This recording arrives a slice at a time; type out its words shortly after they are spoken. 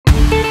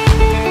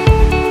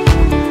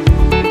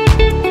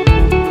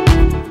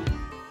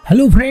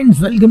Hello friends,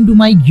 welcome to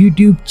my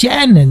YouTube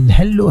channel.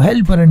 Hello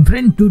helper and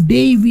friend.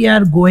 Today we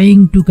are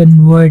going to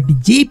convert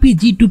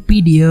JPG to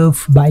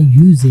PDF by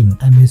using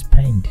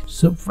mspaint.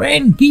 So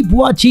friend, keep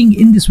watching.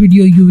 In this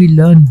video you will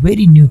learn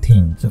very new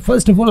things. So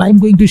first of all, I'm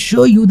going to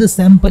show you the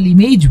sample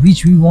image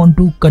which we want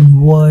to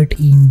convert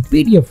in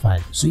PDF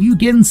file. So you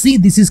can see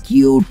this is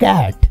cute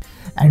cat.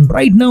 And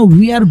right now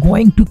we are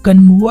going to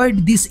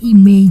convert this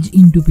image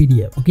into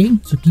PDF. Okay,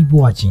 so keep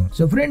watching.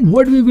 So friend,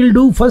 what we will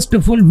do, first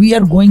of all, we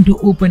are going to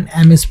open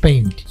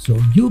mspaint. So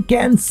you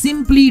can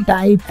simply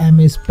type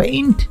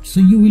mspaint, so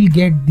you will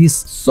get this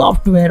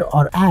software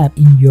or app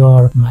in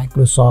your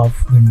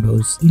Microsoft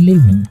Windows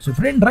 11. So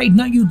friend, right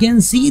now you can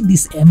see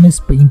this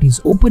mspaint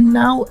is open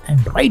now, and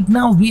right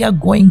now we are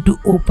going to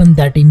open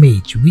that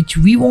image which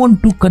we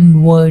want to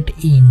convert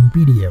in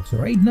PDF. So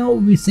right now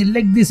we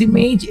select this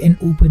image and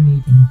open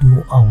it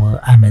into our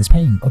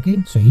mspaint.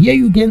 Okay, so here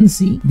you can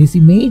see this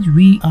image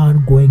we are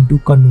going to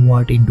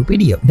convert into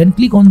PDF. Then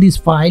click on this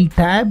file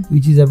tab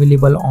which is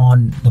available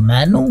on the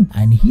menu,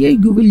 and here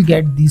you will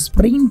get this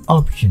print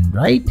option,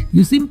 right?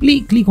 You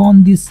simply click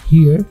on this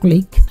here,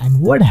 click, and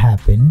what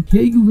happened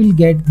here, you will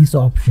get this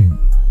option.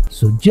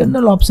 So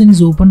general option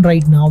is open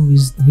right now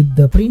with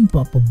the print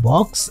pop-up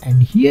box,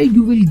 and here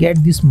you will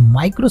get this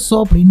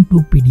Microsoft print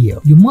to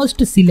PDF. You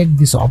must select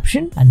this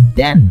option and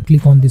then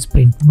click on this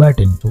print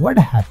button. So what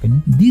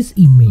happened, this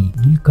image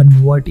will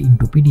convert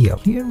into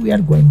PDF. Here we are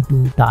going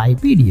to type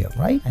PDF,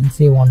 right, and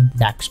save on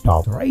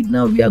desktop. So right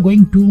now we are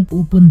going to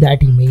open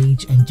that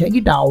image and check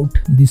it out,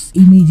 this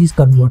image is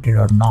converted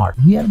or not.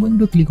 We are going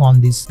to click on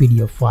this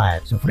PDF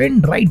file. So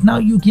friend, right now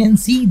you can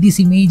see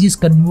this image is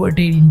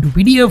converted into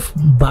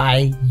PDF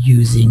by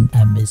using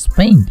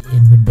mspaint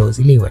in Windows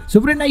 11.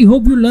 So friend, I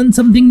hope you learned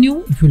something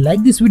new. If you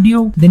like this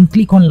video, then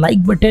click on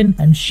like button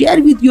and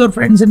share with your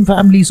friends and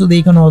family so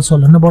they can also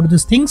learn about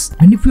these things.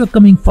 And if you are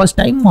coming first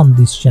time on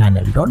this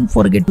channel, don't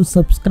forget to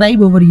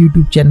subscribe our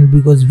YouTube channel,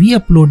 because we are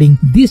uploading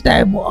this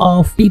type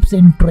of tips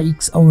and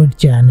tricks our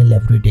channel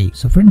every day.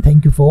 So friend,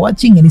 thank you for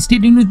watching and stay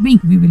tuned with me.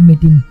 We will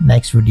meet in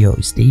next video.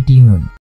 Stay tuned.